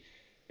should be.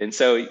 And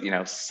so,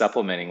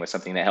 supplementing with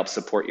something that helps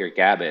support your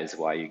GABA is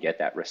why you get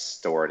that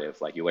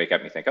restorative. Like you wake up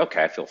and you think,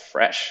 okay, I feel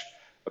fresh.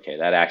 Okay,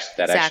 that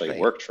actually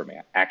worked for me.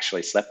 I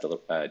actually slept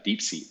a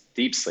deep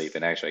sleep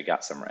and actually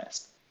got some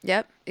rest.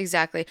 Yep,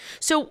 exactly.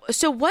 So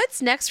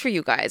what's next for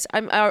you guys?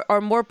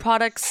 Are more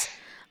products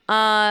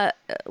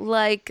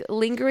like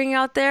lingering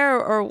out there,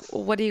 or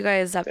what are you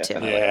guys up to?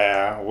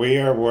 Yeah, we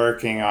are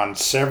working on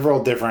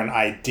several different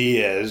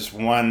ideas.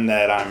 One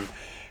that I'm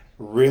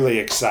really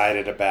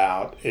excited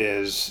about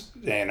is,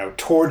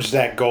 towards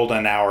that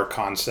golden hour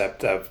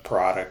concept of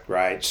product,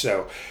 right?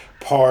 So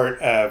part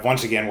of,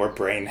 once again, we're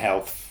brain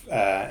health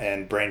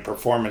and brain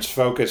performance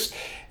focused,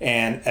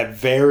 and a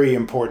very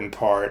important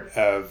part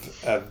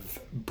of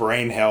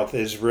brain health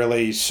is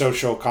really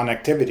social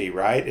connectivity,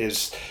 right?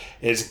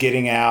 Is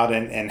getting out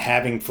and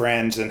having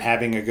friends and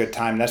having a good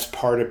time. That's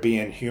part of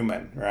being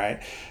human, right?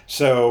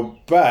 So,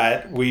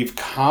 but we've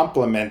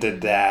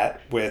complemented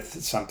that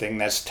with something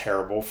that's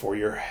terrible for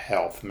your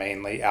health,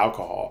 mainly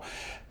alcohol.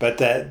 But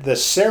the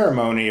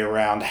ceremony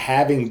around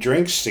having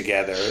drinks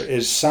together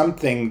is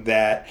something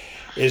that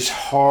is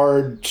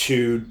hard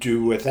to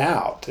do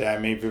without. I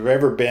mean, if you've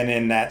ever been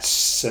in that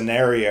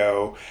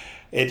scenario,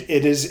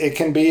 it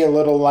can be a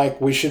little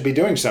like we should be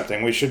doing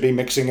something. We should be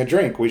mixing a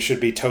drink. We should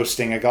be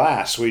toasting a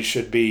glass. We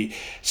should be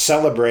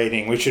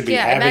celebrating. We should be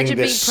having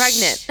this.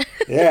 Imagine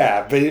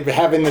being pregnant. Yeah,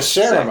 having the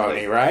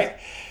ceremony, right?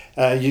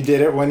 You did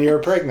it when you were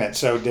pregnant,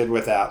 so did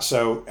without.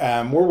 So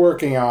we're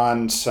working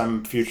on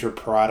some future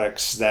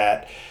products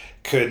that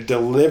could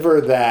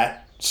deliver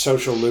that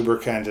social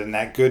lubricant and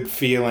that good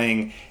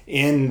feeling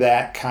in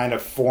that kind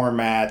of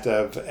format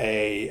of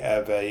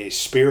a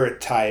spirit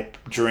type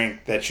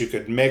drink that you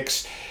could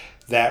mix,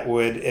 that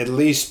would at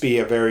least be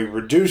a very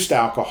reduced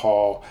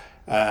alcohol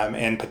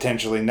and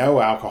potentially no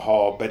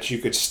alcohol, but you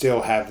could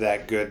still have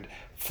that good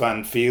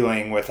fun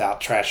feeling without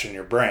trashing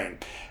your brain.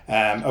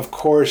 Of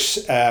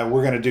course,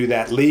 we're going to do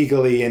that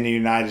legally in the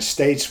United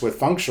States with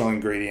functional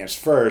ingredients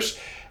first,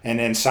 and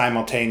then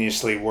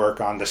simultaneously work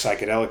on the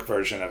psychedelic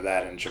version of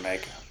that in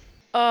Jamaica.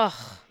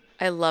 Oh,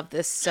 I love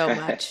this so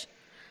much.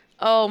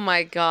 Oh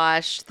my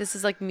gosh, this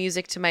is like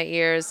music to my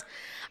ears.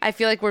 I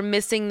feel like we're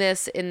missing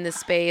this in this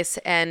space,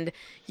 and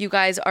you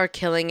guys are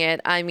killing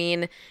it. I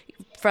mean,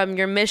 from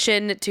your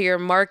mission to your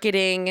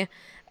marketing,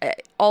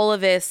 all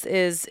of this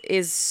is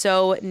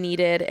so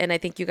needed, and I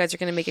think you guys are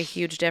going to make a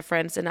huge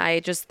difference. And I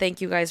just thank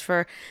you guys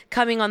for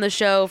coming on the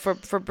show,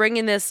 for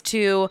bringing this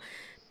to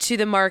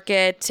the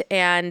market,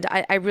 and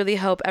I really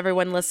hope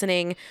everyone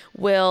listening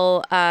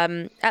will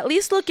at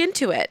least look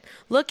into it,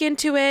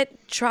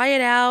 try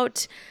it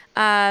out.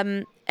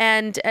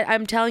 And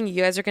I'm telling you,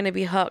 you guys are going to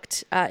be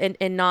hooked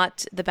in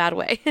not the bad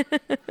way.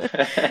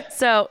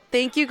 So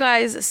thank you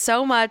guys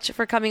so much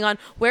for coming on.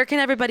 Where can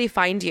everybody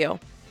find you?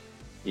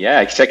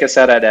 Yeah, check us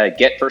out at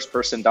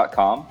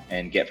getfirstperson.com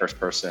and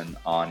getfirstperson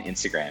on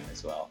Instagram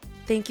as well.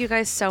 Thank you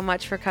guys so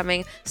much for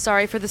coming.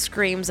 Sorry for the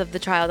screams of the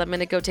child. I'm going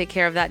to go take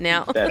care of that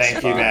now.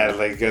 Thank you,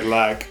 Natalie. Good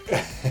luck.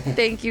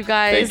 Thank you,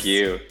 guys. Thank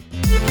you.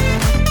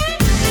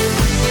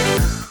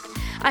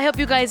 I hope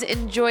you guys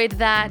enjoyed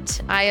that.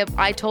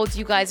 I told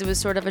you guys it was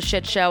sort of a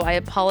shit show. I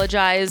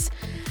apologize.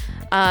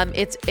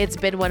 It's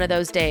been one of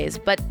those days.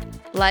 But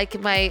like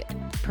my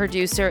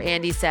producer,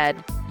 Andy,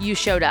 said, you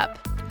showed up.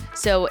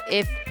 So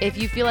if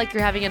you feel like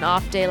you're having an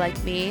off day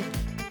like me,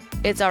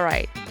 it's all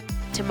right.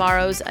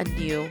 Tomorrow's a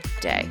new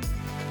day.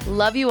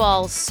 Love you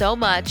all so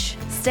much.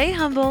 Stay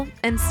humble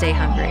and stay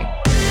hungry.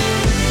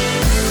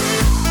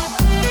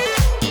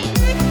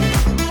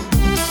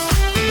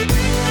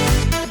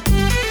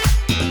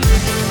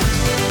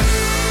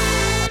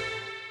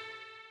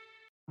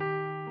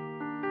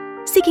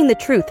 Seeking the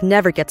truth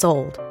never gets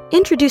old.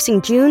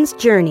 Introducing June's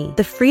Journey,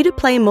 the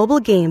free-to-play mobile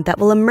game that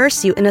will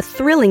immerse you in a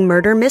thrilling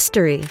murder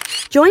mystery.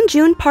 Join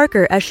June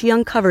Parker as she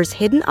uncovers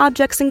hidden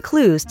objects and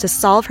clues to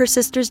solve her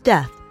sister's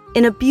death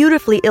in a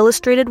beautifully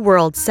illustrated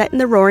world set in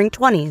the Roaring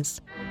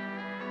 '20s.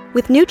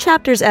 With new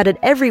chapters added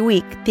every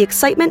week, the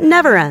excitement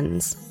never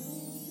ends.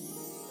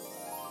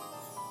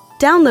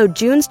 Download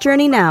June's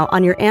Journey now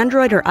on your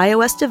Android or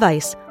iOS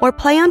device, or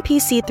play on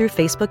PC through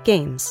Facebook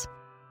Games.